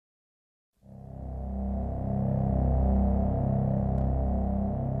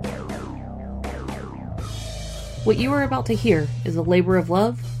What you are about to hear is a labor of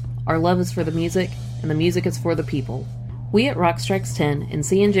love. Our love is for the music, and the music is for the people. We at Rock Strikes 10 and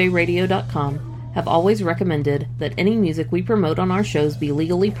CNJRadio.com have always recommended that any music we promote on our shows be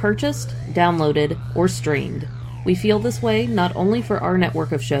legally purchased, downloaded, or streamed. We feel this way not only for our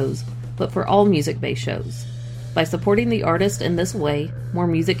network of shows, but for all music-based shows. By supporting the artist in this way, more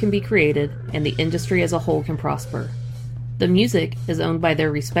music can be created, and the industry as a whole can prosper. The music is owned by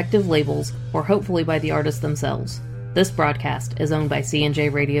their respective labels, or hopefully by the artists themselves. This broadcast is owned by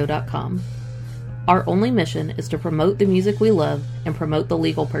CNJRadio.com. Our only mission is to promote the music we love and promote the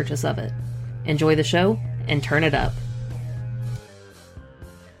legal purchase of it. Enjoy the show and turn it up.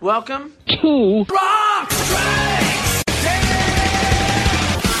 Welcome to Rock Strikes 10!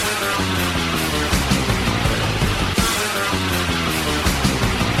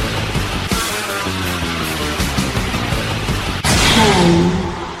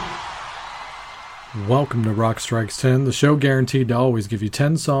 Welcome to Rock Strikes 10, the show guaranteed to always give you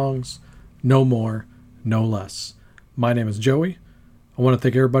 10 songs, no more, no less. My name is Joey. I want to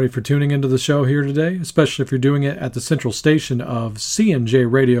thank everybody for tuning into the show here today, especially if you're doing it at the central station of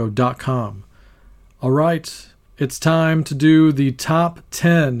CNJRadio.com. Alright, it's time to do the top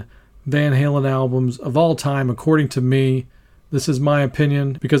 10 Van Halen albums of all time according to me. This is my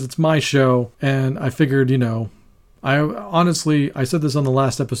opinion because it's my show, and I figured, I said this on the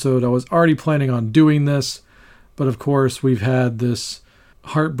last episode, I was already planning on doing this, but of course we've had this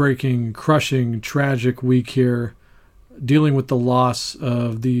heartbreaking, crushing, tragic week here, dealing with the loss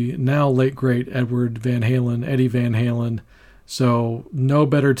of the now late great Eddie Van Halen. So no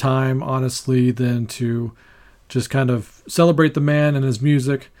better time, honestly, than to just kind of celebrate the man and his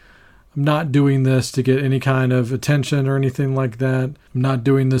music. I'm not doing this to get any kind of attention or anything like that. I'm not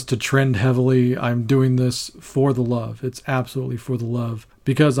doing this to trend heavily. I'm doing this for the love. It's absolutely for the love.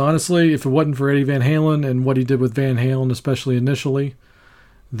 Because honestly, if it wasn't for Eddie Van Halen and what he did with Van Halen, especially initially,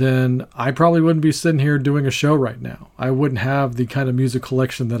 then I probably wouldn't be sitting here doing a show right now. I wouldn't have the kind of music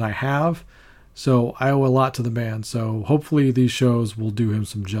collection that I have. So I owe a lot to the man. So hopefully these shows will do him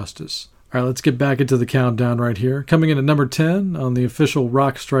some justice. All right, let's get back into the countdown right here. Coming in at number 10 on the official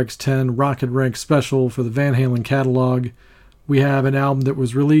Rock Strikes 10 Rocket Rank special for the Van Halen catalog, we have an album that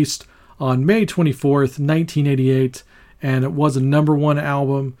was released on May 24th, 1988, and it was a number one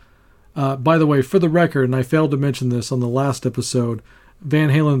album. By the way, for the record, and I failed to mention this on the last episode,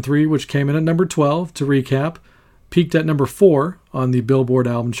 Van Halen 3, which came in at number 12, to recap, peaked at number 4 on the Billboard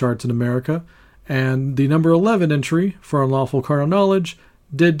album charts in America, and the number 11 entry for Unlawful Carnal Knowledge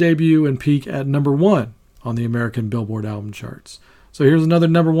did debut and peak at number 1 on the American Billboard album charts. So here's another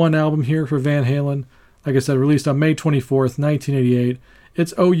number 1 album here for Van Halen. Like I said, released on May 24th, 1988.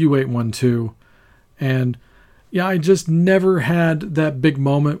 It's OU812. And yeah, I just never had that big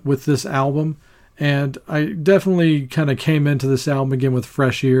moment with this album. And I definitely kind of came into this album again with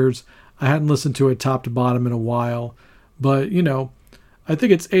fresh ears. I hadn't listened to it top to bottom in a while. But, I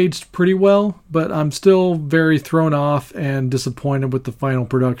think it's aged pretty well, but I'm still very thrown off and disappointed with the final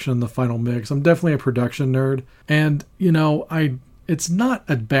production, the final mix. I'm definitely a production nerd. And, it's not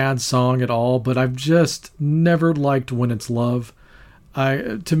a bad song at all, but I've just never liked When It's Love.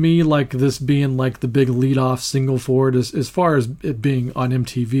 To me, like this being like the big lead-off single for it, as far as it being on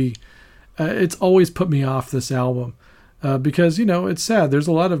MTV, it's always put me off this album. Because, it's sad. There's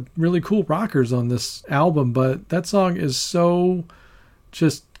a lot of really cool rockers on this album, but that song is so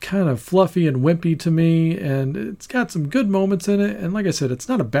just kind of fluffy and wimpy to me, and it's got some good moments in it, and like I said, it's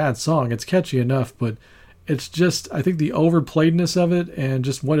not a bad song, it's catchy enough, but it's just, I think the overplayedness of it and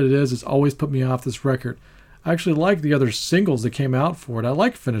just what it is has always put me off this record. I actually like the other singles that came out for it. I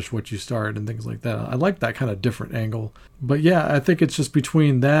like Finish What You Started and things like that. I like that kind of different angle. But yeah, I think it's just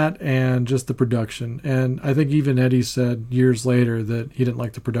between that and just the production, and I think even Eddie said years later that he didn't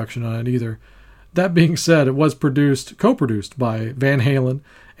like the production on it either. That being said, it was co-produced by Van Halen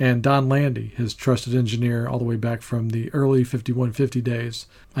and Don Landy, his trusted engineer all the way back from the early 5150 days.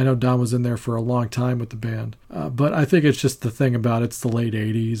 I know Don was in there for a long time with the band. But I think it's just the thing about it's the late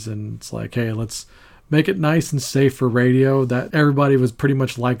 80s, and it's like, hey, let's make it nice and safe for radio. That everybody was pretty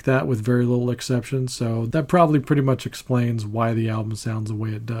much like that with very little exception. So that probably pretty much explains why the album sounds the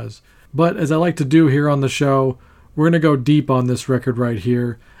way it does. But as I like to do here on the show, we're going to go deep on this record right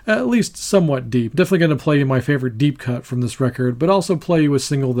here. At least somewhat deep. Definitely going to play you my favorite deep cut from this record, but also play you a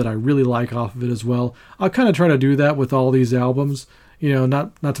single that I really like off of it as well. I'll kind of try to do that with all these albums,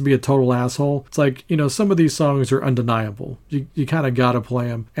 not to be a total asshole. It's like, some of these songs are undeniable. You kind of got to play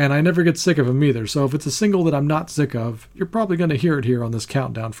them, and I never get sick of them either. So if it's a single that I'm not sick of, you're probably going to hear it here on this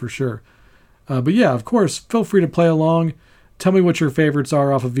countdown for sure. But yeah, of course, feel free to play along. Tell me what your favorites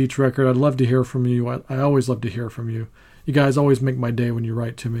are off of each record. I'd love to hear from you. I always love to hear from you. You guys always make my day when you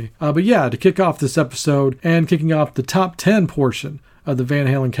write to me. But yeah, to kick off this episode and kicking off the top 10 portion of the Van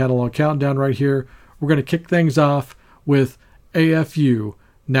Halen catalog countdown right here, we're going to kick things off with AFU,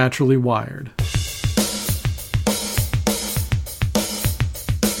 Naturally Wired.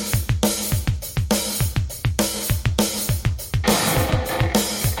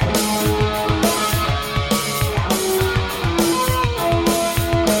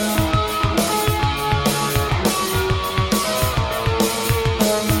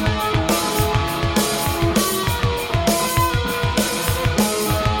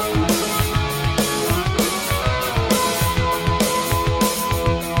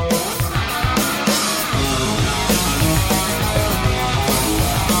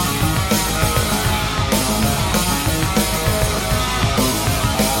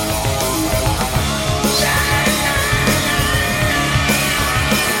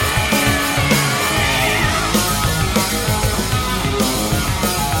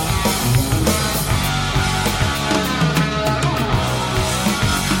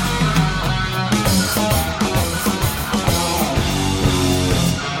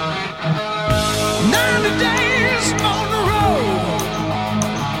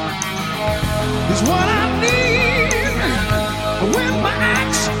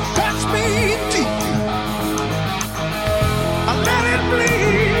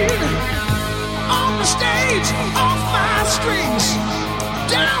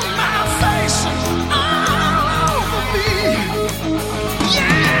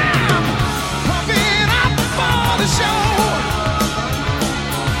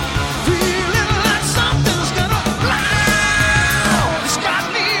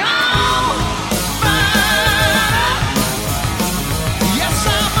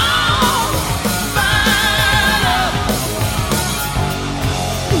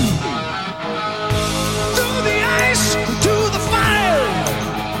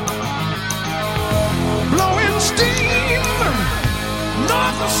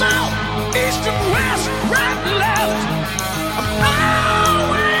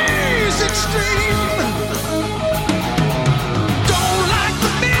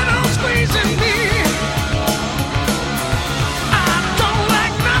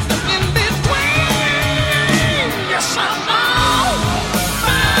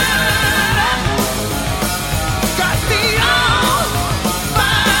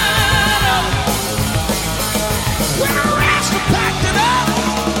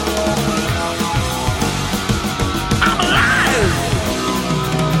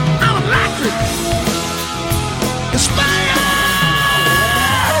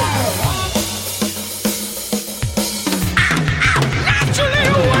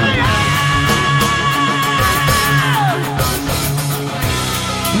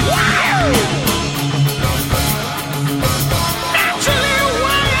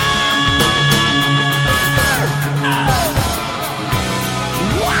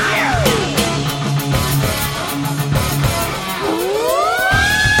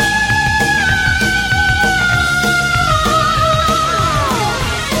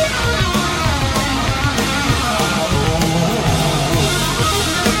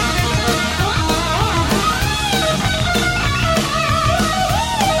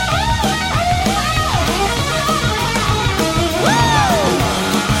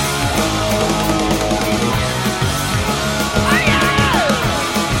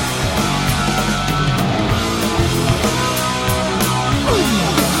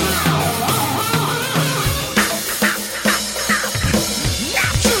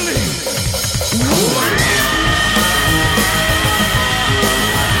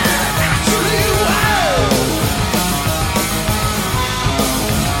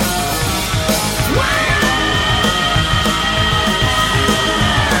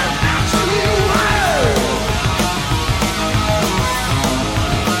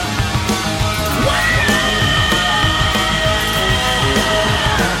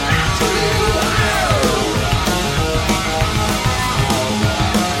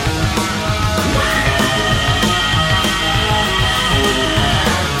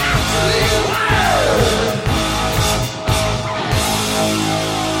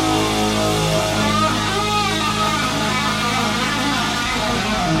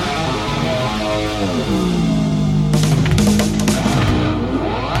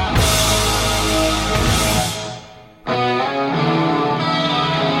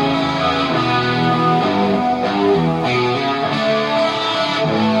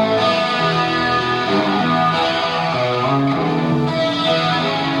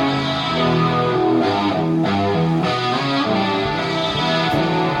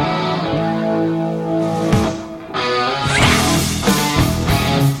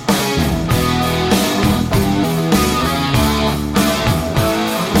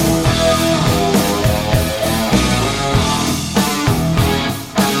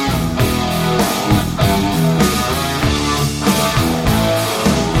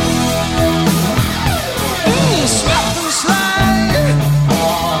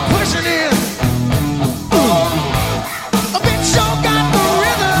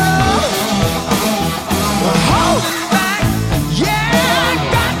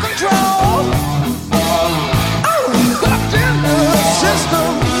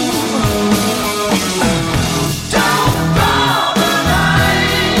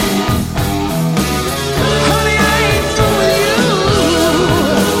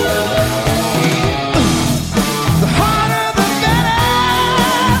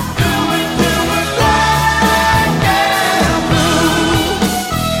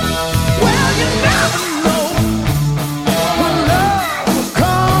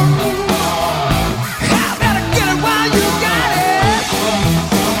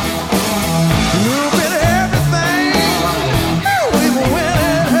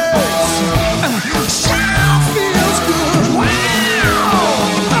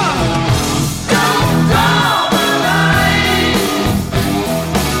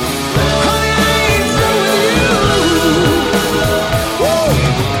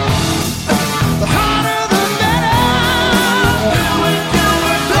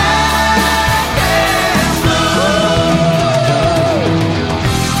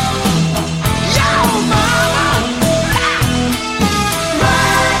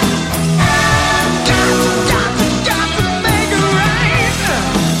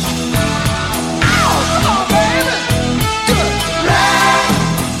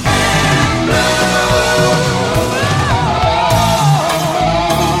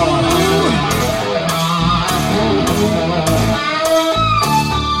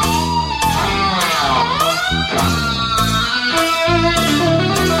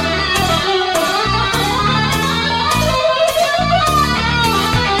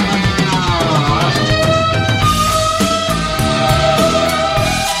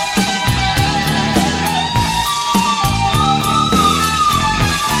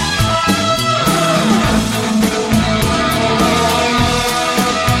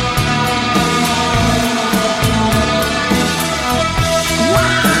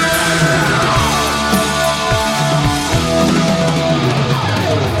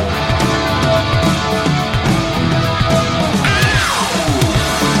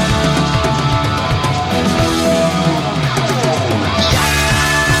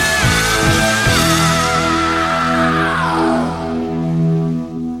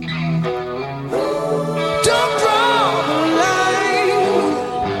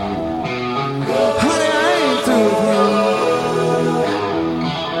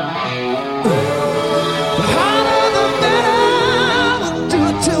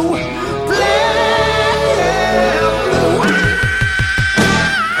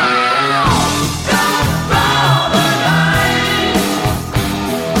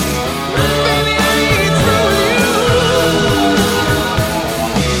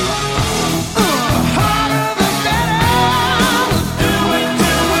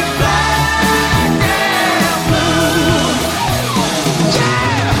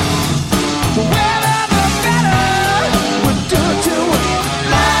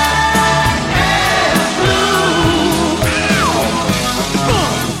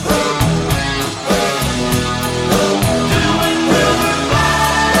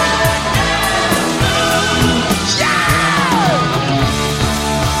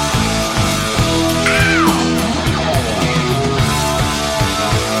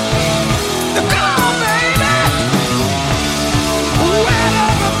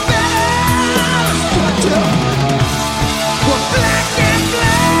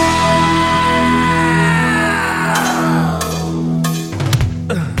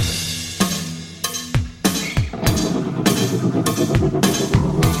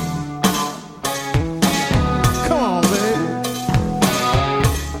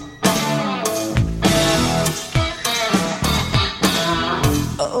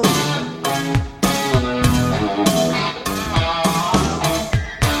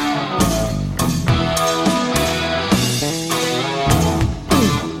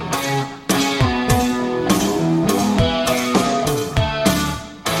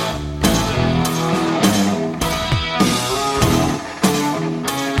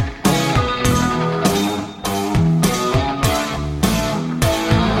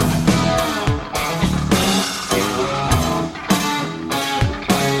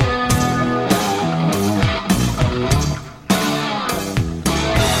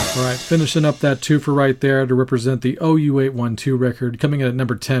 Finishing up that twofer right there to represent the OU812 record, coming in at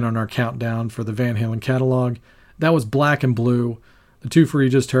number 10 on our countdown for the Van Halen catalog. That was Black and Blue. The twofer you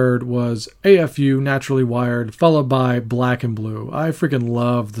just heard was AFU, Naturally Wired, followed by Black and Blue. I freaking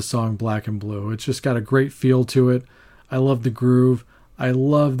love the song Black and Blue. It's just got a great feel to it. I love the groove. I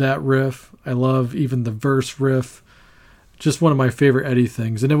love that riff. I love even the verse riff. Just one of my favorite Eddie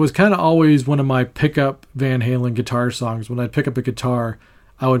things. And it was kind of always one of my pickup Van Halen guitar songs. When I'd pick up a guitar,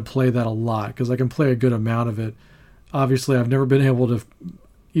 I would play that a lot because I can play a good amount of it. Obviously, I've never been able to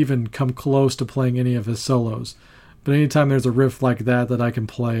even come close to playing any of his solos. But anytime there's a riff like that I can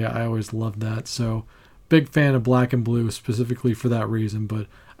play, I always love that. So, big fan of Black and Blue specifically for that reason. But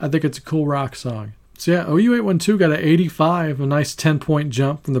I think it's a cool rock song. So yeah, OU812 got an 85, a nice 10-point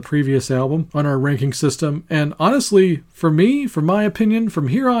jump from the previous album on our ranking system. And honestly, for me, for my opinion, from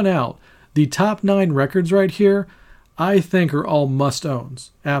here on out, the top 9 records right here, I think are all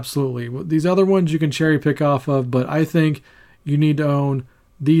must-owns. Absolutely. These other ones you can cherry pick off of, but I think you need to own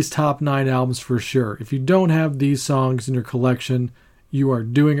these top 9 albums for sure. If you don't have these songs in your collection, you are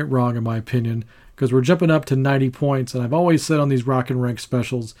doing it wrong in my opinion, because we're jumping up to 90 points, and I've always said on these Rock and Rank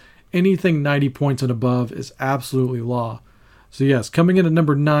specials, anything 90 points and above is absolutely law. So yes, coming in at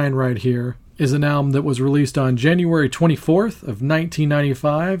number 9 right here is an album that was released on January 24th of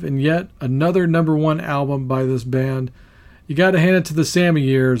 1995, and yet another number 1 album by this band. You got to hand it to the Sammy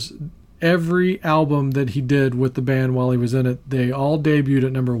years. Every album that he did with the band while he was in it, they all debuted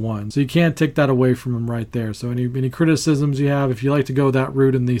at number 1. So you can't take that away from him right there. So any criticisms you have, if you like to go that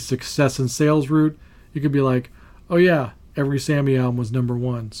route in the success and sales route, you could be like, oh yeah, every Sammy album was number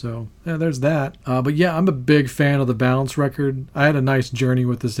 1. So yeah, there's that. But yeah, I'm a big fan of the Balance record. I had a nice journey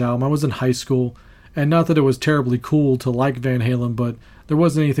with this album. I was in high school, and not that it was terribly cool to like Van Halen, but there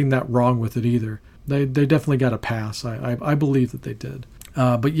wasn't anything that wrong with it either. They definitely got a pass. I believe that they did.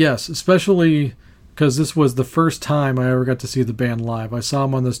 But yes, especially because this was the first time I ever got to see the band live. I saw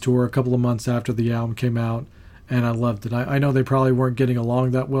them on this tour a couple of months after the album came out, and I loved it. I know they probably weren't getting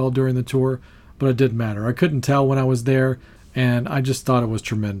along that well during the tour, but it didn't matter. I couldn't tell when I was there, and I just thought it was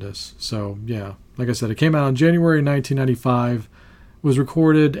tremendous. So yeah, like I said, it came out in January 1995, was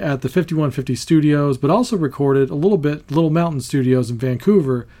recorded at the 5150 Studios, but also recorded a little bit Little Mountain Studios in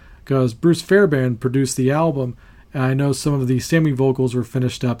Vancouver, because Bruce Fairbairn produced the album. And I know some of the Sammy vocals were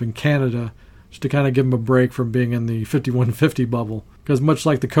finished up in Canada just to kind of give him a break from being in the 5150 bubble. Because much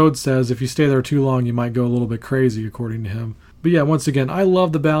like the code says, if you stay there too long, you might go a little bit crazy, according to him. But yeah, once again, I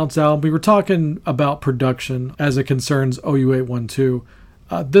love the Balance album. We were talking about production as it concerns OU812.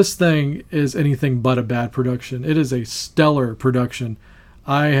 This thing is anything but a bad production. It is a stellar production.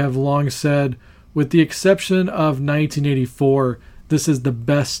 I have long said, with the exception of 1984, this is the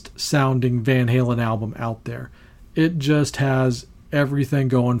best sounding Van Halen album out there. It just has everything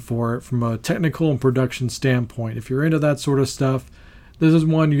going for it from a technical and production standpoint. If you're into that sort of stuff, this is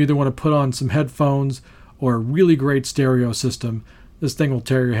one you either want to put on some headphones or a really great stereo system. This thing will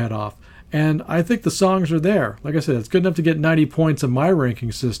tear your head off. And I think the songs are there. Like I said, it's good enough to get 90 points in my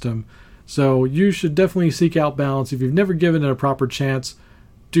ranking system. So you should definitely seek out Balance. If you've never given it a proper chance,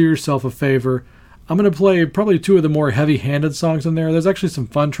 do yourself a favor. I'm going to play probably 2 of the more heavy-handed songs in there. There's actually some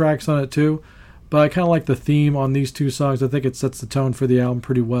fun tracks on it too. But I kind of like the theme on these 2 songs. I think it sets the tone for the album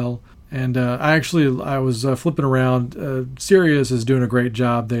pretty well. And I was flipping around. Sirius is doing a great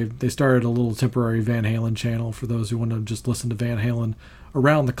job. They started a little temporary Van Halen channel for those who want to just listen to Van Halen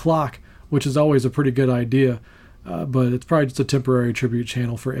around the clock, which is always a pretty good idea. But it's probably just a temporary tribute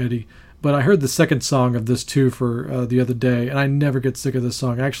channel for Eddie. But I heard the second song of this twofer the other day, and I never get sick of this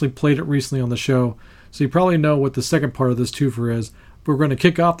song. I actually played it recently on the show, so you probably know what the second part of this twofer is. But we're going to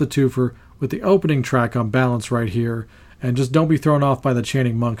kick off the twofer with the opening track on Balance right here, and just don't be thrown off by the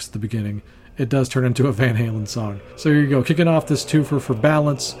chanting monks at the beginning. It does turn into a Van Halen song. So here you go, kicking off this twofer for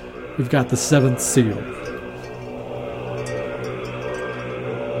Balance, we've got The Seventh Seal.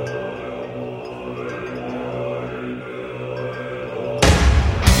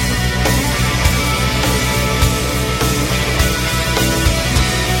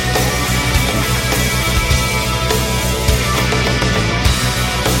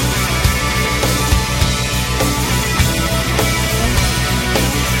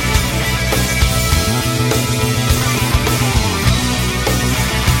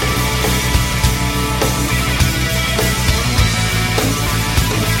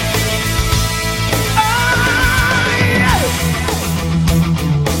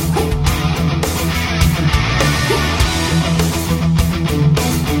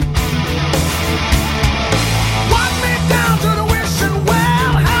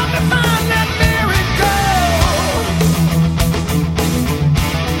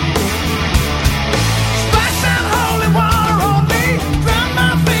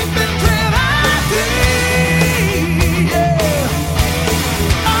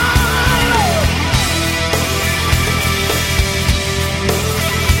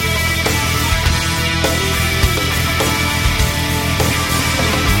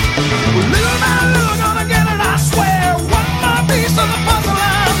 Little by little, gonna get it, I swear. One more piece of the puzzle,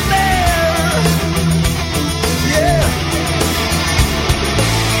 I'm there. Yeah.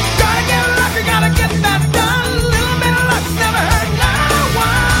 Gotta get lucky, gotta get that done. Little bit of luck never hurt no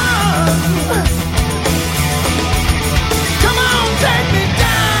one. Come on, take me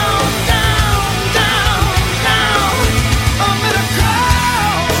down, down, down, down. I'm in a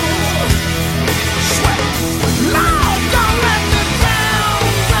cold sweat. Lord, don't let me drown,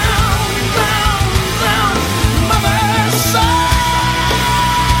 drown, drown, drown. Mother, son.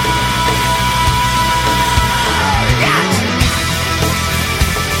 Yes.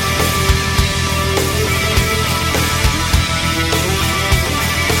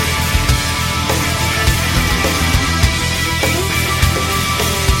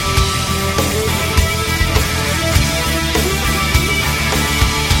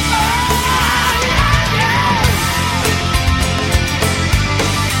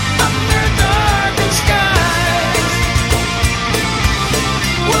 Under darkened skies,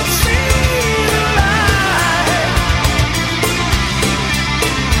 we'll see the light.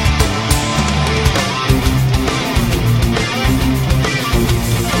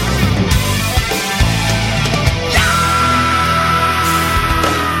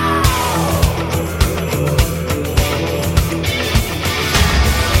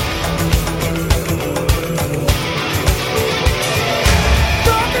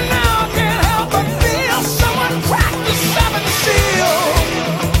 Talking now, can't help but feel someone cracked the seventh seal.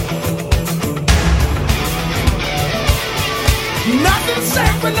 Nothing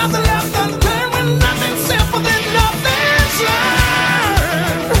sacred, nothing left unturned. When nothing's simple, then nothing's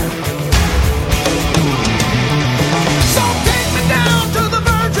learned. So take me down to the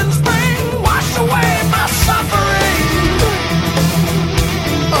virgin spring, wash away my suffering.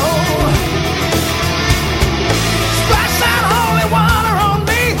 Oh, splash that holy water on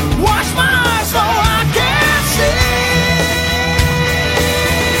me, wash my eyes so I can see.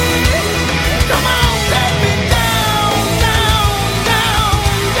 Come on, take me down, down, down,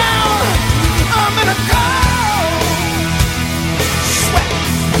 down. I'm in a cold sweat.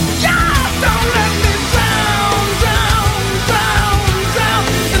 Yeah, don't let me drown, drown, drown, drown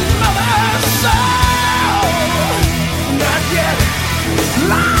in mother's soul. Not yet.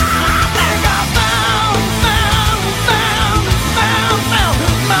 I think I found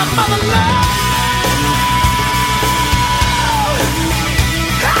my mother love.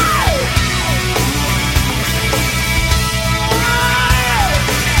 Hey!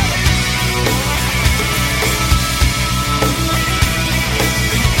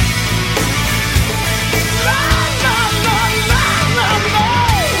 La, la, la, la, la, la.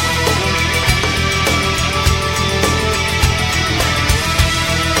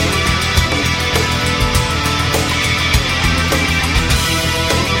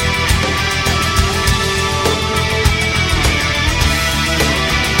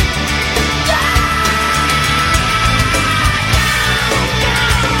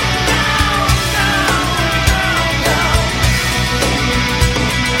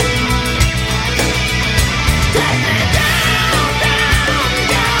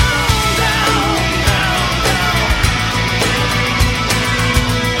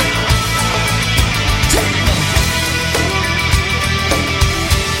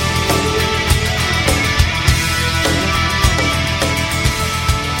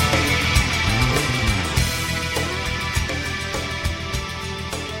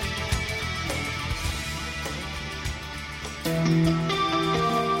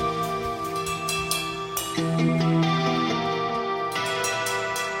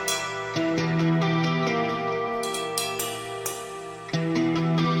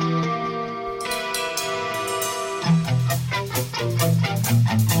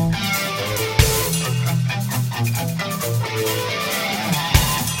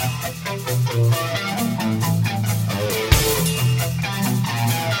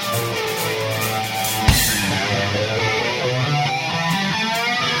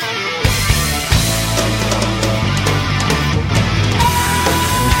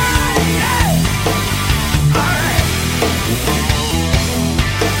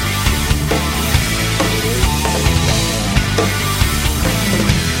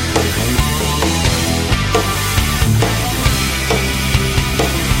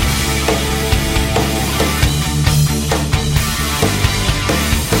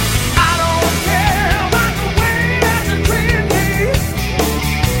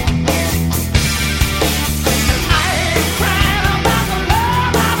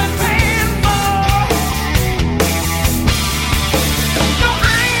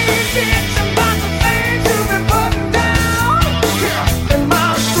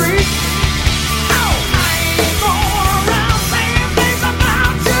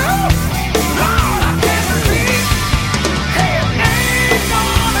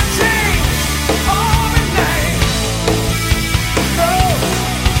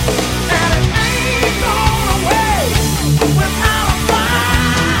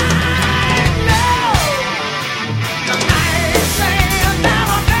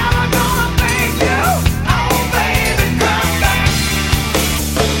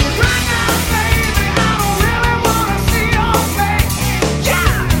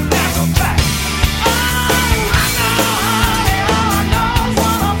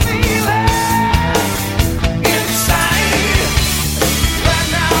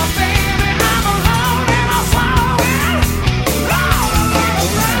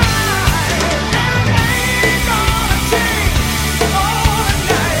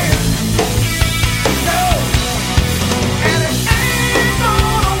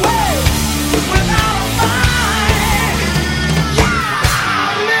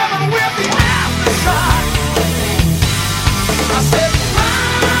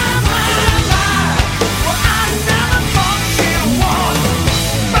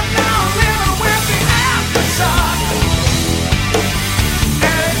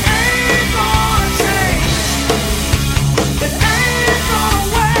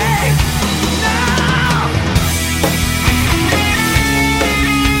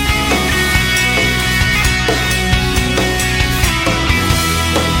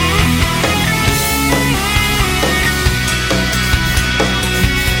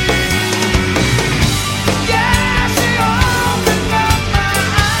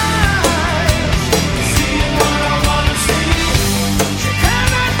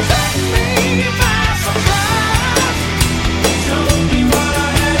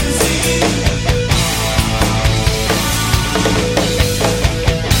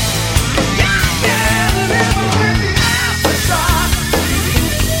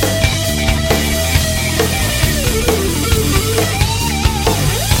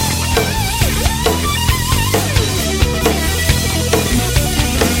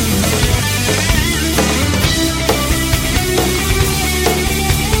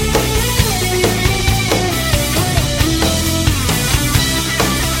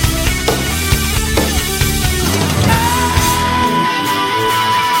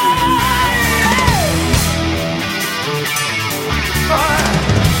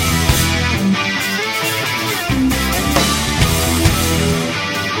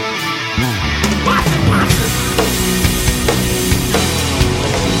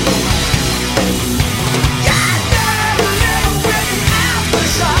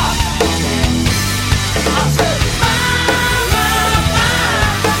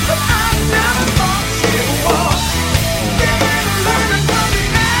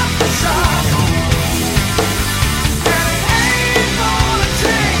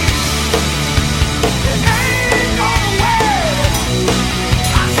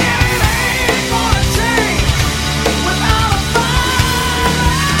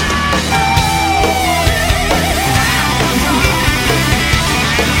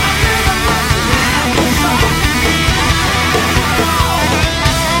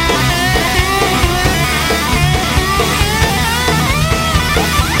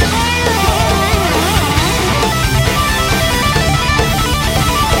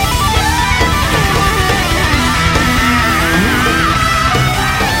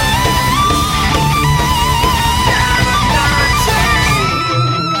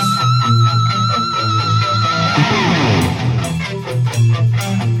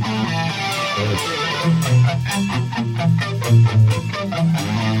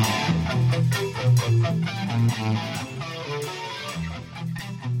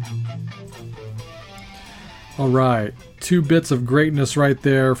 All right, 2 bits of greatness right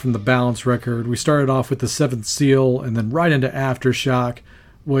there from the Balance record. We started off with the Seventh Seal and then right into Aftershock,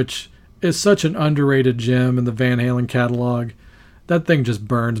 which is such an underrated gem in the Van Halen catalog. That thing just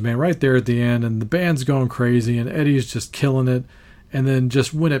burns, man, right there at the end, and the band's going crazy and Eddie's just killing it. And then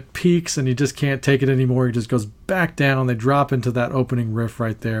just when it peaks and he just can't take it anymore, he just goes back down. They drop into that opening riff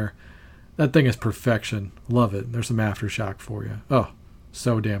right there. That thing is perfection. Love it. There's some Aftershock for you. Oh,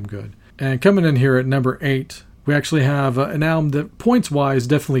 so damn good. And coming in here at number 8, we actually have an album that points-wise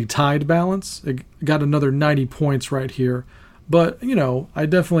definitely tied Balance. It got another 90 points right here. But, you know, I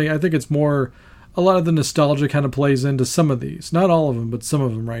think it's more, a lot of the nostalgia kind of plays into some of these. Not all of them, but some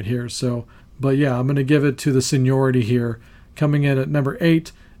of them right here. So, but yeah, I'm going to give it to the seniority here. Coming in at number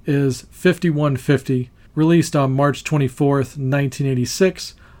 8 is 5150, released on March 24th,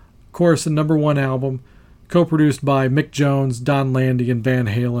 1986. Of course, a number 1 album, co-produced by Mick Jones, Don Landy, and Van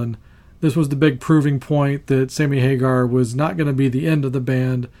Halen. This was the big proving point that Sammy Hagar was not going to be the end of the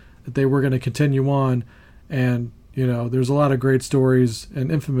band, that they were going to continue on. And, you know, there's a lot of great stories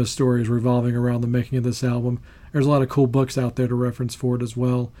and infamous stories revolving around the making of this album. There's a lot of cool books out there to reference for it as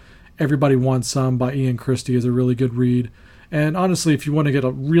well. Everybody Wants Some by Ian Christie is a really good read. And honestly, if you want to get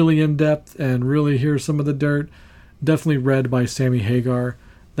a really in-depth and really hear some of the dirt, definitely read by Sammy Hagar.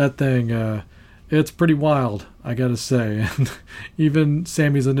 That thing, it's pretty wild, I gotta say. And even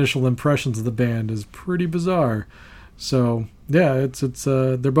Sammy's initial impressions of the band is pretty bizarre. So, yeah,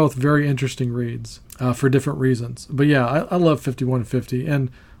 they're both very interesting reads for different reasons. But yeah, I love 5150.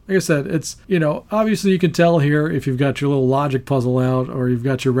 And like I said, it's, you know, obviously you can tell here if you've got your little logic puzzle out or you've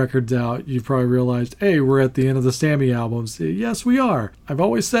got your records out, you've probably realized, hey, we're at the end of the Sammy albums. Yes, we are. I've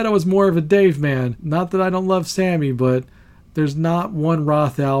always said I was more of a Dave man. Not that I don't love Sammy, but there's not one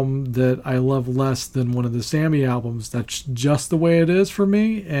Roth album that I love less than one of the Sammy albums. That's just the way it is for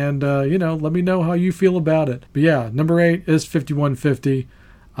me. And, you know, let me know how you feel about it. But yeah, number 8 is 5150.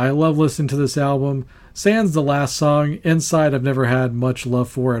 I love listening to this album. Sans the last song, Inside, I've never had much love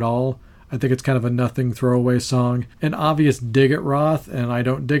for at all. I think it's kind of a nothing throwaway song. An obvious dig at Roth, and I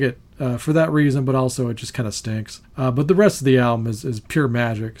don't dig it for that reason, but also it just kind of stinks. But the rest of the album is pure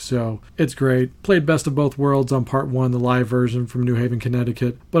magic, so it's great. Played Best of Both Worlds on Part 1, the live version from New Haven,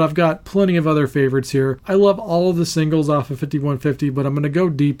 Connecticut. But I've got plenty of other favorites here. I love all of the singles off of 5150, but I'm going to go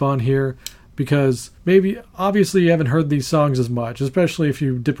deep on here because maybe, obviously, you haven't heard these songs as much, especially if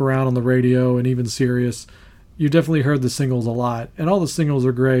you dip around on the radio and even Sirius. You definitely heard the singles a lot, and all the singles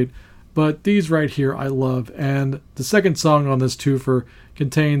are great. But these right here I love, and the second song on this twofer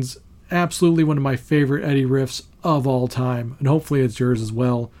contains absolutely one of my favorite Eddie riffs of all time, and hopefully it's yours as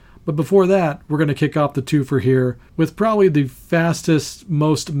well. But before that, we're going to kick off the twofer here with probably the fastest,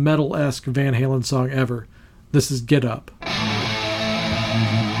 most metal-esque Van Halen song ever. This is Get Up.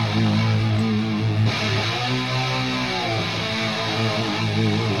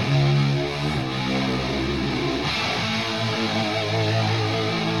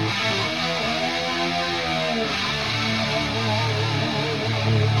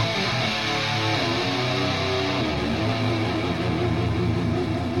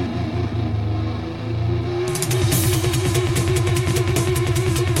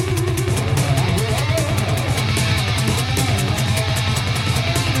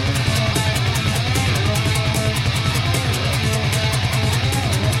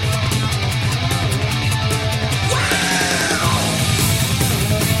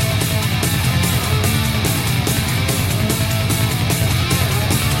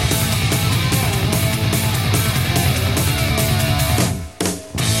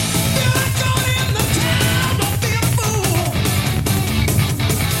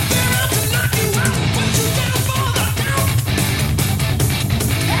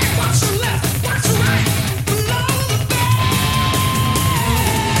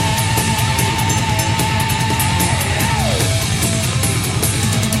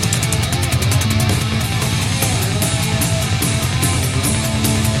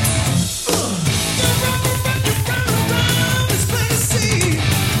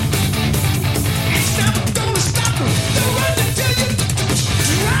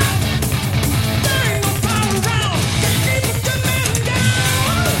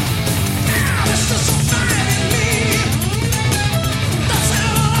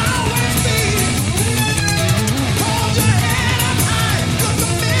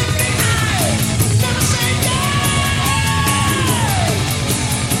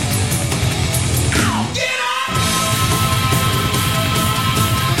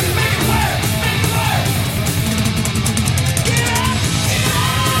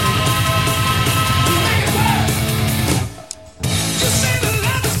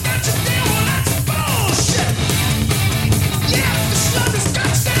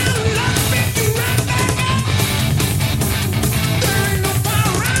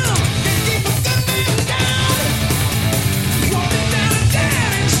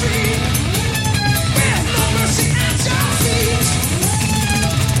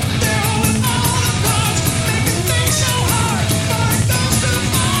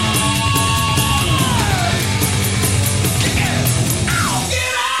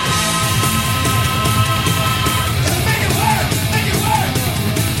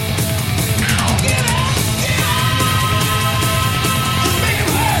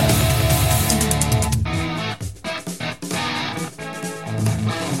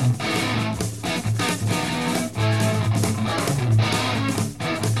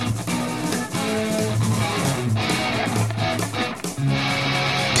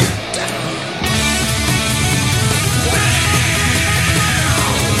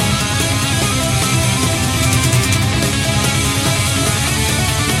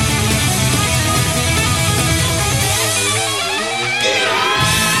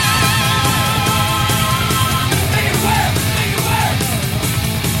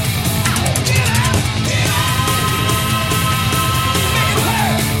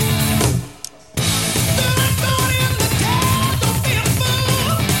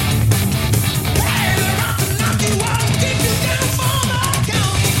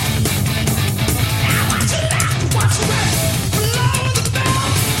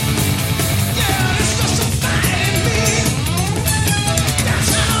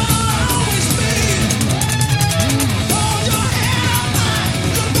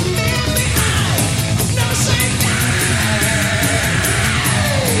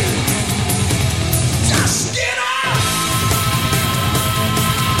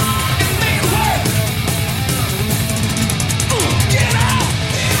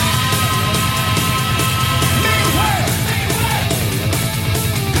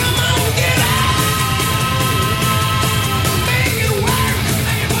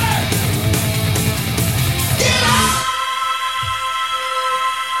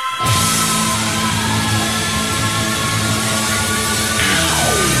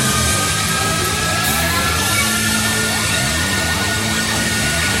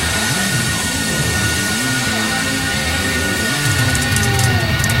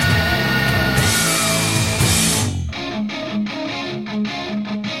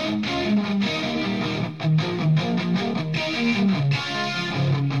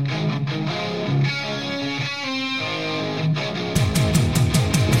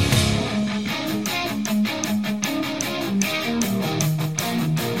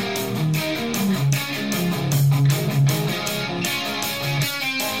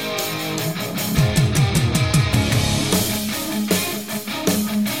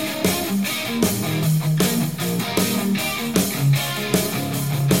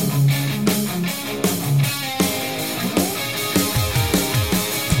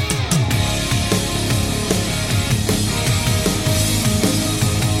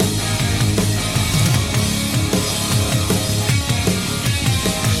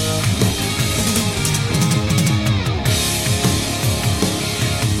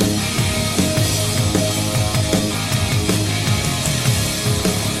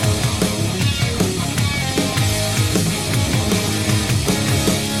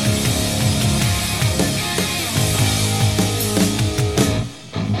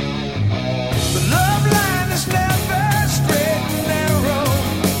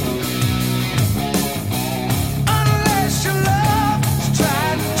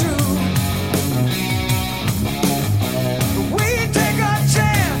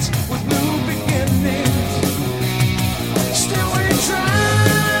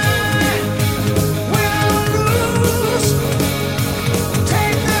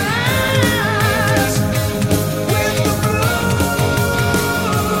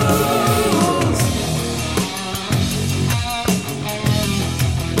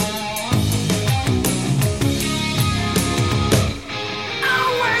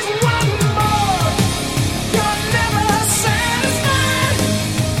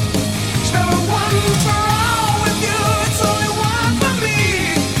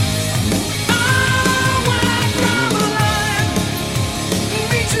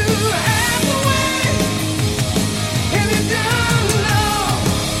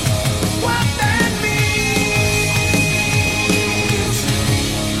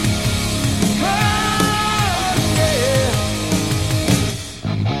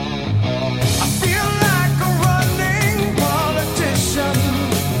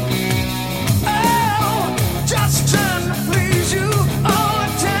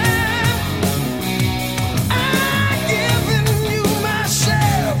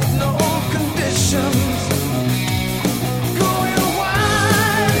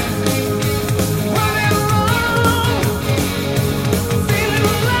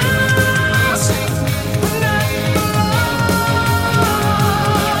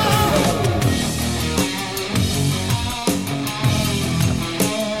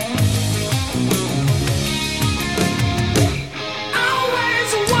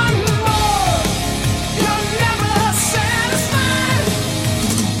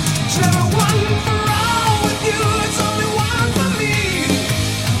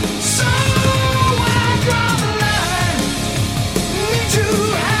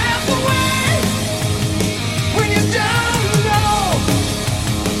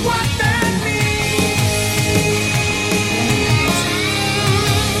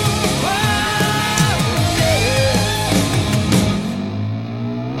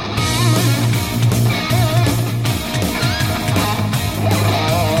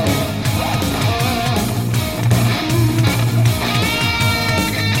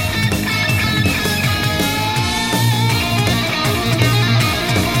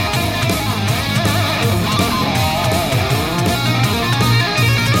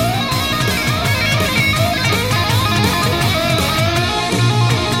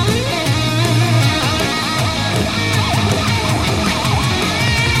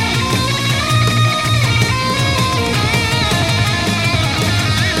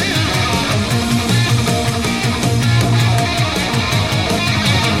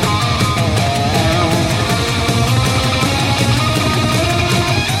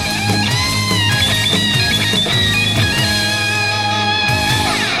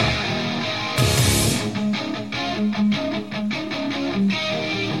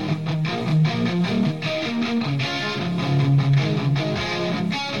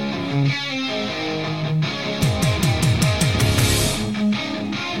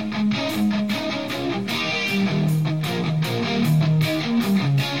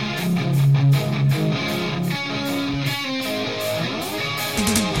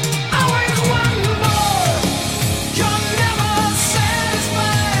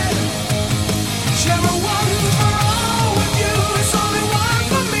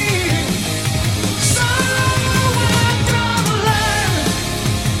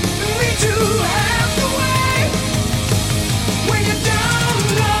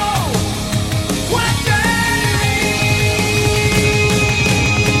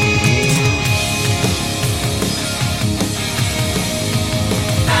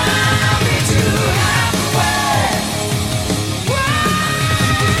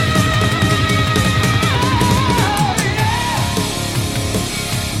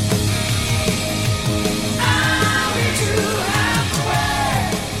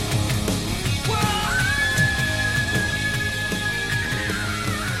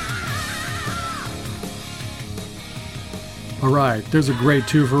 Alright, there's a great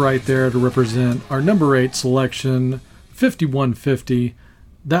twofer right there to represent our number 8 selection, 5150.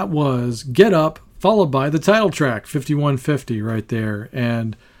 That was Get Up, followed by the title track, 5150 right there.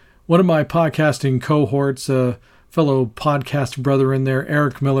 And one of my podcasting cohorts, a fellow podcast brother in there,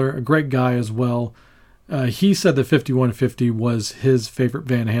 Eric Miller, a great guy as well, he said that 5150 was his favorite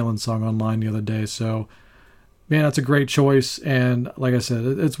Van Halen song online the other day. So, man, that's a great choice. And like I said,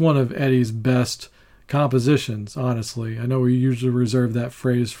 it's one of Eddie's best compositions, honestly. I know we usually reserve that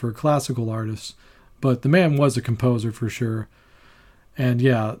phrase for classical artists, but the man was a composer for sure. And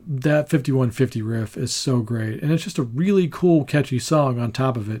yeah, that 5150 riff is so great. And it's just a really cool, catchy song on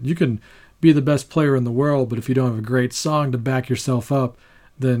top of it. You can be the best player in the world, but if you don't have a great song to back yourself up,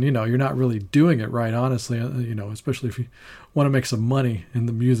 then, you know, you're not really doing it right, honestly, you know, especially if you want to make some money in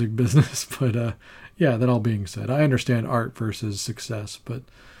the music business. But yeah, that all being said, I understand art versus success, but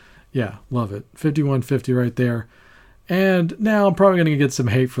yeah, love it. 5150 right there. And now I'm probably going to get some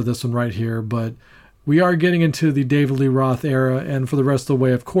hate for this one right here, but we are getting into the David Lee Roth era, and for the rest of the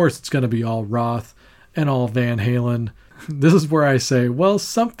way, of course, it's going to be all Roth and all Van Halen. This is where I say, well,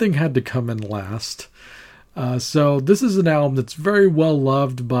 something had to come in last. So this is an album that's very well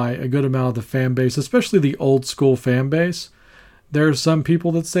loved by a good amount of the fan base, especially the old school fan base. There are some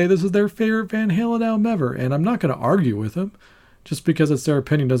people that say this is their favorite Van Halen album ever, and I'm not going to argue with them. Just because it's their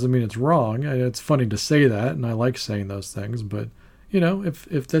opinion doesn't mean it's wrong. It's funny to say that, and I like saying those things, but, you know,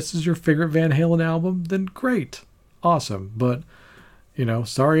 if this is your favorite Van Halen album, then great. Awesome. But, you know,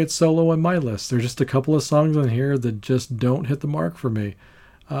 sorry it's solo on my list. There's just a couple of songs on here that just don't hit the mark for me.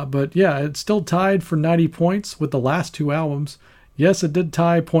 But yeah, it's still tied for 90 points with the last two albums. Yes, it did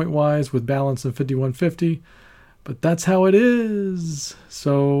tie point-wise with Balance and 5150, but that's how it is.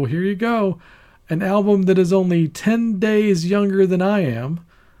 So here you go. An album that is only 10 days younger than I am.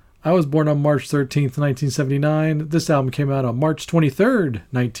 I was born on March 13th, 1979. This album came out on March 23rd,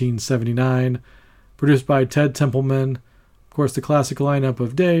 1979. Produced by Ted Templeman. Of course, the classic lineup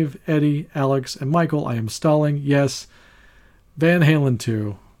of Dave, Eddie, Alex, and Michael. I am stalling. Yes, Van Halen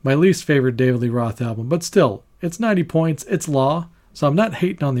 2. My least favorite David Lee Roth album. But still, it's 90 points. It's law. So I'm not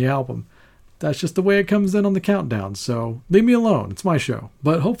hating on the album. That's just the way it comes in on the countdown, so leave me alone. It's my show.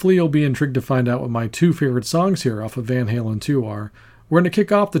 But hopefully you'll be intrigued to find out what my two favorite songs here off of Van Halen 2 are. We're going to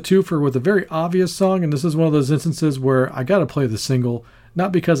kick off the twofer with a very obvious song, and this is one of those instances where I gotta play the single,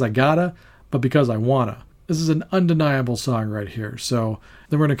 not because I gotta, but because I wanna. This is an undeniable song right here. So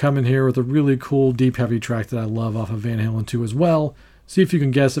then we're going to come in here with a really cool, deep, heavy track that I love off of Van Halen 2 as well. See if you can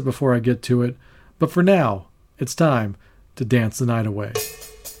guess it before I get to it. But for now, it's time to dance the night away.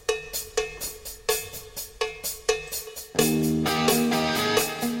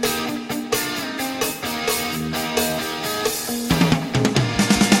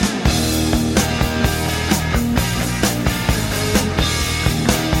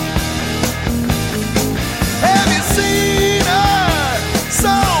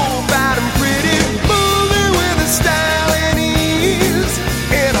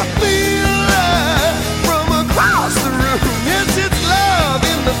 From across the room, yes, it's love.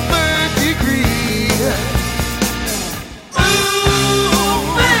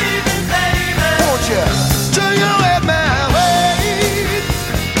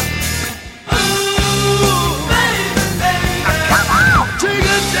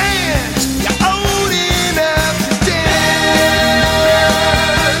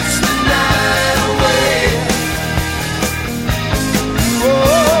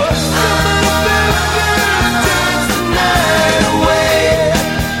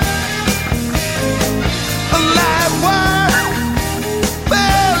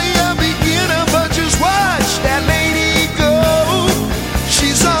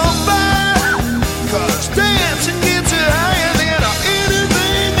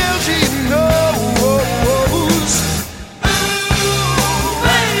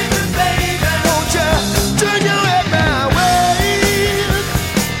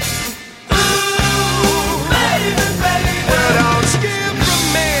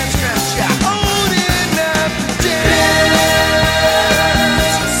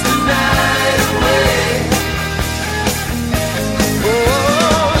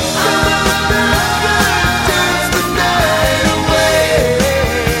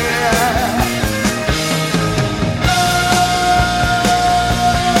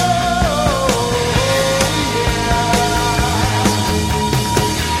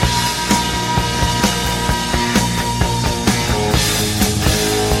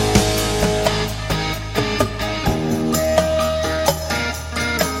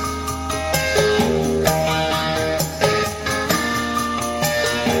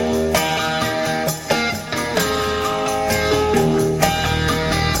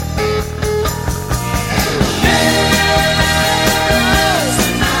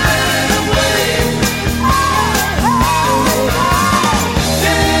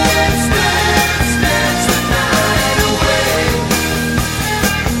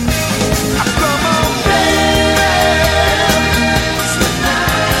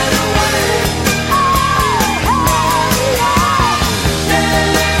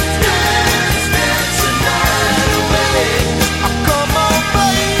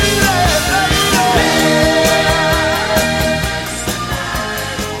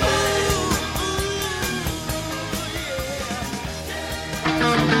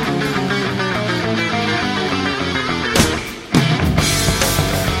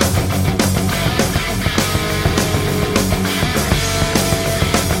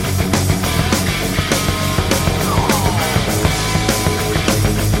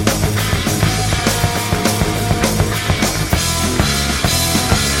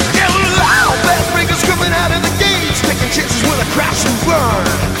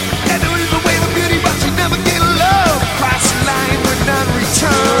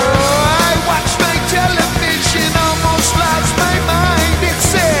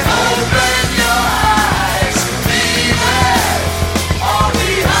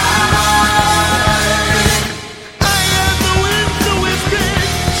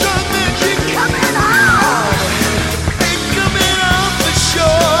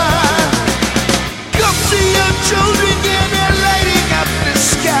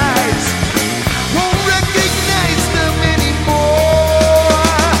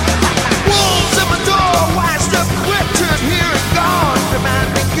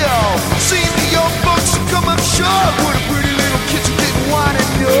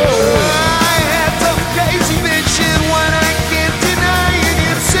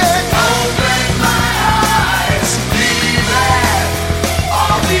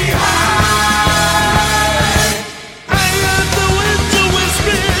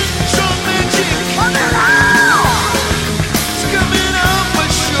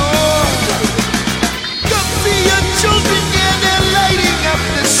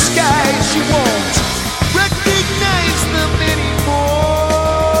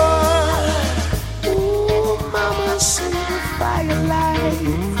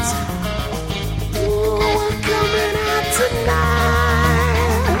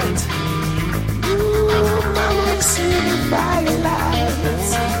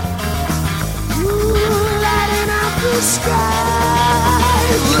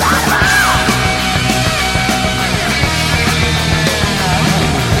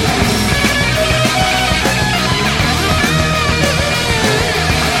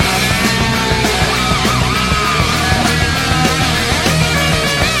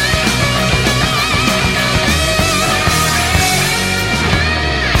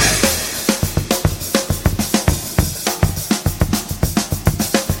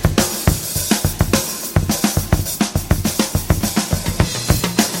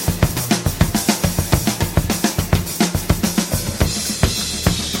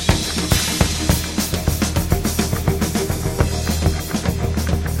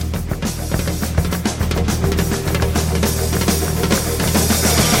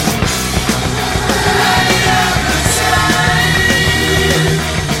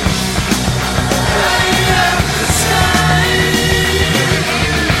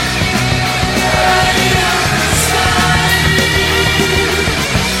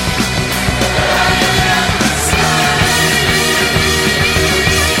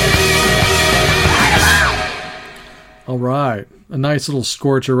 right. A nice little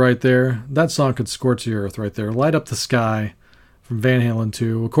scorcher right there. That song could scorch the earth right there. Light Up the Sky from Van Halen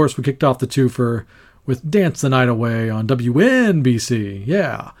 2. Of course, we kicked off the twofer with Dance the Night Away on WNBC.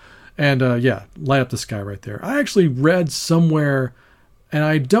 Yeah. And yeah, Light Up the Sky right there. I actually read somewhere, and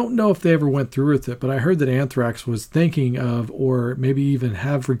I don't know if they ever went through with it, but I heard that Anthrax was thinking of, or maybe even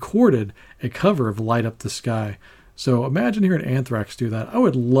have recorded, a cover of Light Up the Sky. So imagine hearing Anthrax do that. I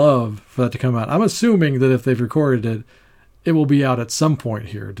would love for that to come out. I'm assuming that if they've recorded it, it will be out at some point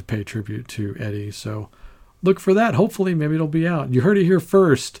here to pay tribute to Eddie. So look for that. Hopefully, maybe it'll be out. You heard it here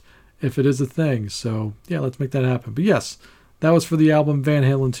first, if it is a thing. So yeah, let's make that happen. But yes, that was for the album Van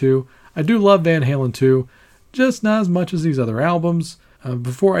Halen 2. I do love Van Halen 2, just not as much as these other albums.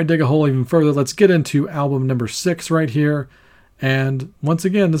 Before I dig a hole even further, let's get into album number 6 right here. And once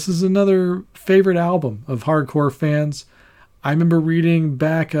again, this is another favorite album of hardcore fans. I remember reading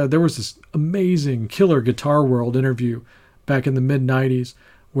back, there was this amazing Killer Guitar World interview back in the mid-90s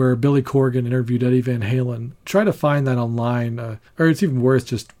where Billy Corgan interviewed Eddie Van Halen. Try to find that online, or it's even worth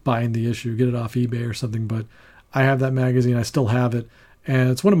just buying the issue, get it off eBay or something. But I have that magazine, I still have it, and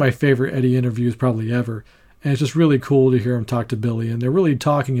it's one of my favorite Eddie interviews probably ever. And it's just really cool to hear him talk to Billy, and they're really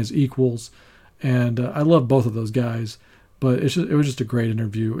talking as equals. And I love both of those guys. But it was just a great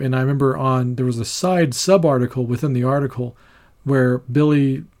interview. And I remember there was a side sub-article within the article where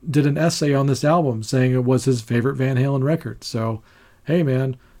Billy did an essay on this album saying it was his favorite Van Halen record. So, hey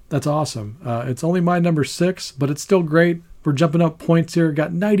man, that's awesome. It's only my number 6, but it's still great. We're jumping up points here.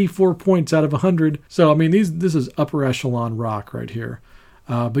 Got 94 points out of 100. So, I mean, this is upper echelon rock right here.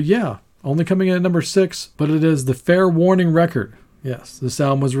 But yeah, only coming in at number 6, but it is the Fair Warning record. Yes, this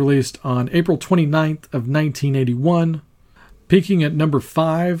album was released on April 29th of 1981. Peaking at number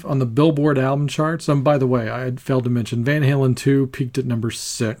 5 on the Billboard album charts. By the way, I had failed to mention Van Halen 2 peaked at number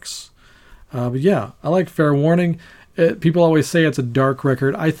 6. But yeah, I like Fair Warning. People always say it's a dark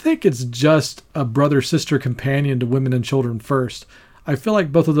record. I think it's just a brother-sister companion to Women and Children First. I feel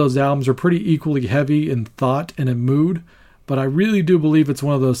like both of those albums are pretty equally heavy in thought and in mood, but I really do believe it's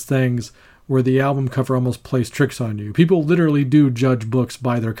one of those things where the album cover almost plays tricks on you. People literally do judge books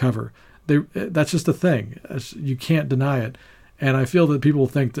by their cover. That's just a thing. You can't deny it. And I feel that people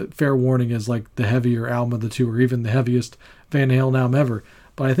think that Fair Warning is like the heavier album of the two, or even the heaviest Van Halen album ever.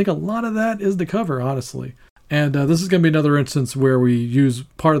 But I think a lot of that is the cover, honestly. And this is going to be another instance where we use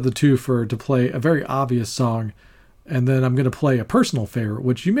part of the twofer to play a very obvious song. And then I'm going to play a personal favorite,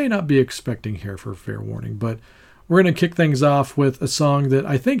 which you may not be expecting here for Fair Warning. But we're going to kick things off with a song that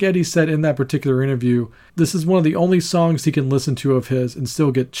I think Eddie said in that particular interview. This is one of the only songs he can listen to of his and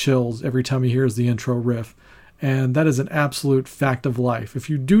still get chills every time he hears the intro riff. And that is an absolute fact of life. If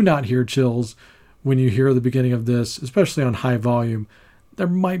you do not hear chills when you hear the beginning of this, especially on high volume, there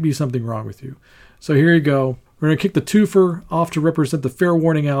might be something wrong with you. So here you go. We're going to kick the twofer off to represent the Fair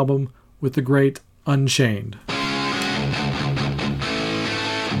Warning album with the great Unchained.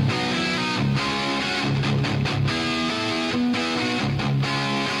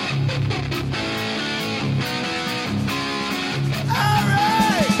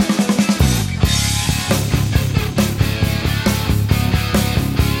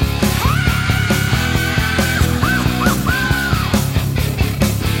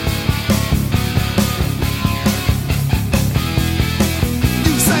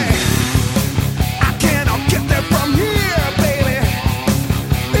 I cannot get there from here.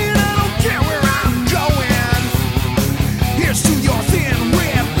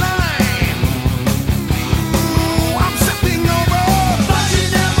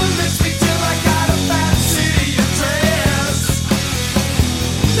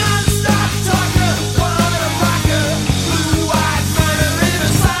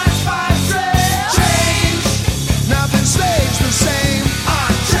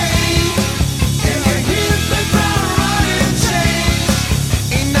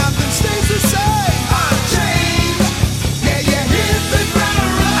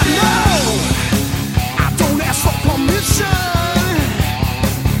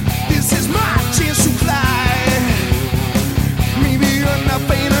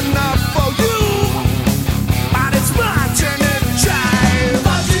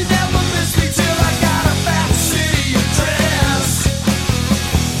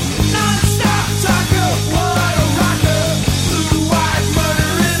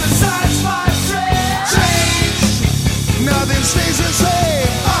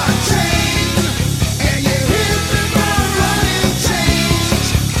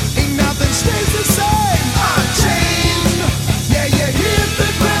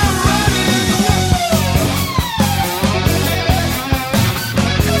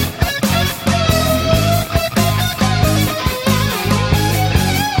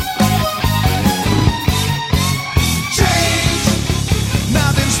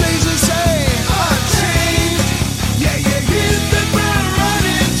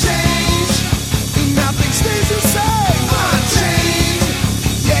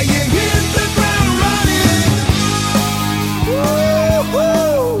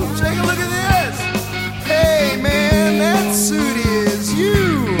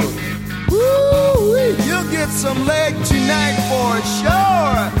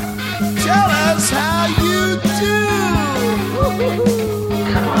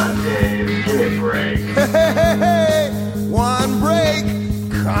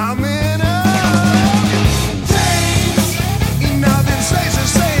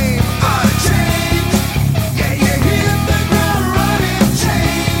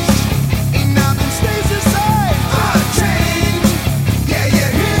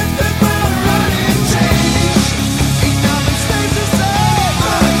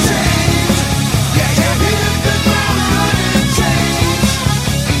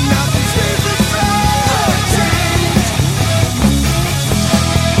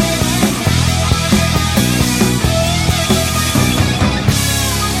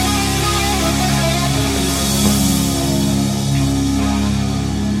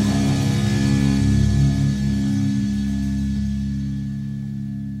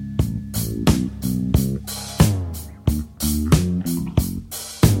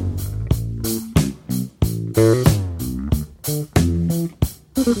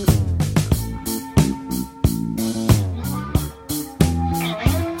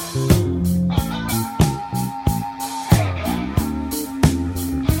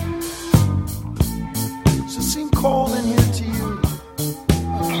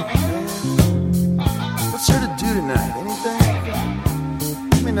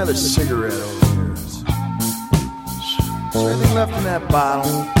 another cigarette over here. Is there anything left in that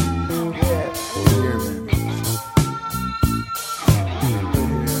bottle? Yeah, here, man.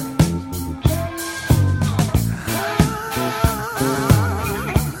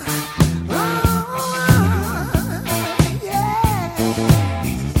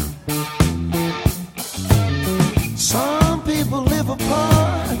 Some people live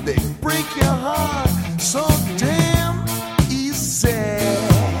apart, they break your heart so damn easy.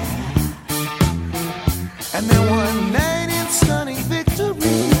 And then one night in stunning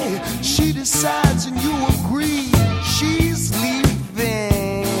victory, she decides and you agree she's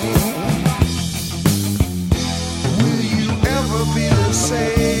leaving. Will you ever be the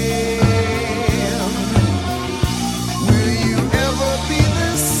same? Will you ever be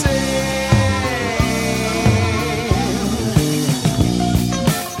the same?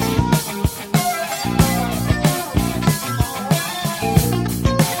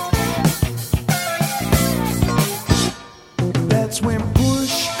 That's when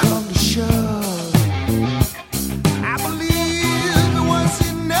push comes to shove. I believe it was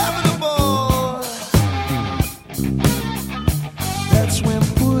inevitable. That's when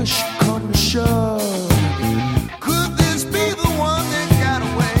push comes to shove. Could this be the one that got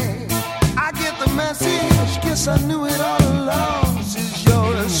away? I get the message, guess I knew it all along. Says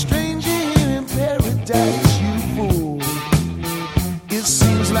you're a stranger here in paradise, you fool. It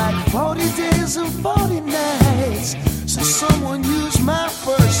seems like 40 days and 40 nights since someone used my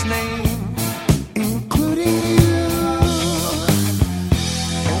first name, including you.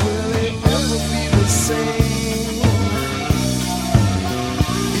 And will it ever be the same?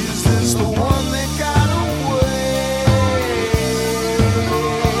 Is this the one that got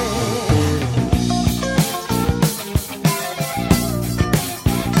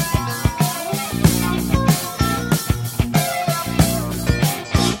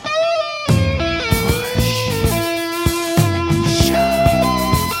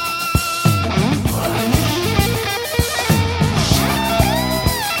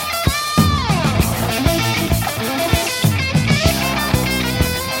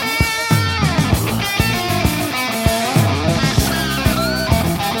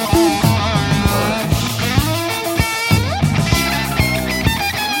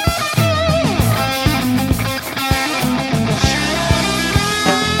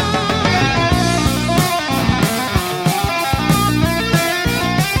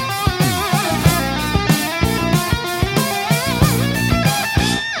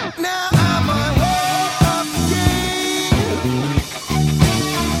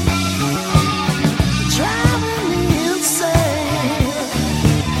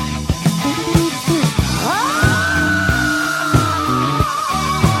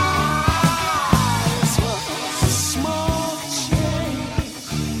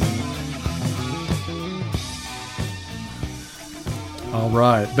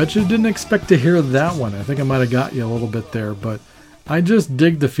Alright, bet you didn't expect to hear that one. I think I might have got you a little bit there, but I just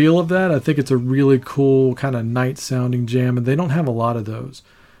dig the feel of that. I think it's a really cool kind of night sounding jam, and they don't have a lot of those.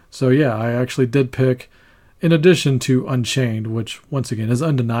 So yeah, I actually did pick, in addition to Unchained, which once again is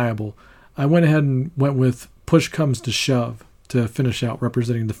undeniable, I went ahead and went with Push Comes to Shove to finish out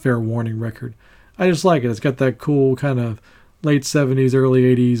representing the Fair Warning record. I just like it. It's got that cool kind of late 70s,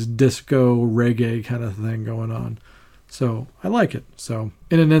 early 80s disco reggae kind of thing going on. So I like it. So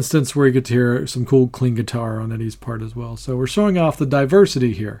in an instance where you get to hear some cool clean guitar on Eddie's part as well. So we're showing off the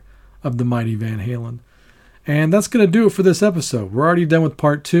diversity here of the mighty Van Halen. And that's going to do it for this episode. We're already done with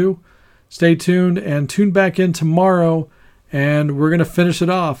part 2. Stay tuned and tune back in tomorrow and we're going to finish it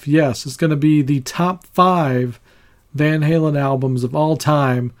off. Yes, it's going to be the top 5 Van Halen albums of all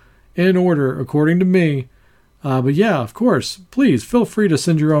time in order according to me. But yeah, of course, please feel free to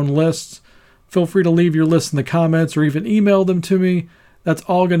send your own lists. Feel free to leave your list in the comments or even email them to me. That's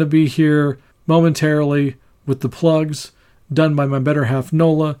all going to be here momentarily with the plugs done by my better half,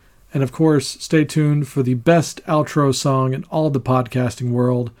 Nola. And of course, stay tuned for the best outro song in all the podcasting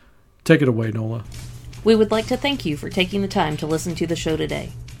world. Take it away, Nola. We would like to thank you for taking the time to listen to the show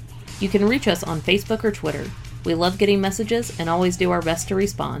today. You can reach us on Facebook or Twitter. We love getting messages and always do our best to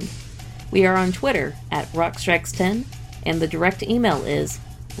respond. We are on Twitter at rockstrikes10 and the direct email is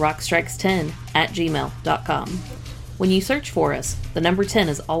rockstrikes10@gmail.com. When you search for us, the number 10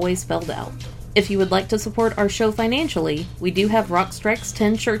 is always spelled out. If you would like to support our show financially, we do have Rock Strikes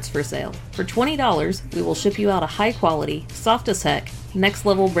 10 shirts for sale. For $20, we will ship you out a high-quality, soft-as-heck,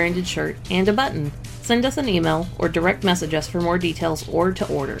 next-level branded shirt and a button. Send us an email or direct message us for more details or to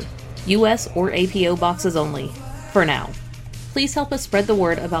order. U.S. or APO boxes only, for now. Please help us spread the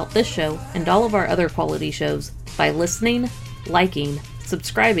word about this show and all of our other quality shows by listening, liking,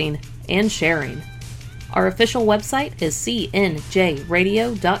 subscribing, and sharing. Our official website is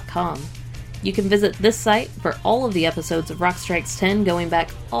cnjradio.com. You can visit this site for all of the episodes of Rock Strikes 10 going back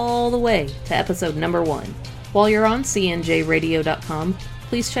all the way to episode number 1. While you're on cnjradio.com,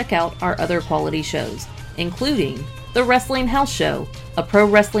 please check out our other quality shows, including The Wrestling House Show, a pro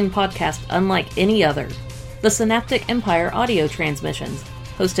wrestling podcast unlike any other, The Synaptic Empire audio transmissions,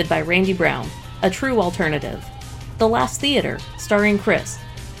 hosted by Randy Brown, a true alternative, The Last Theater, starring Chris,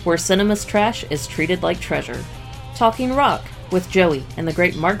 where cinema's trash is treated like treasure, Talking Rock, with Joey and the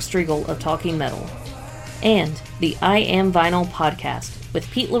great Mark Striegel of Talking Metal, and the I Am Vinyl podcast with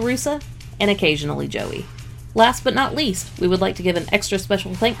Pete LaRussa and occasionally Joey. Last but not least, we would like to give an extra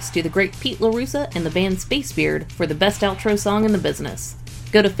special thanks to the great Pete LaRussa and the band Spacebeard for the best outro song in the business.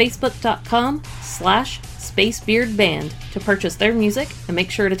 Go to facebook.com/SpaceBeardBand to purchase their music and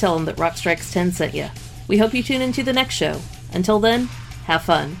make sure to tell them that Rock Strikes 10 sent you. We hope you tune into the next show. Until then, have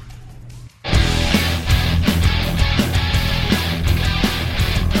fun.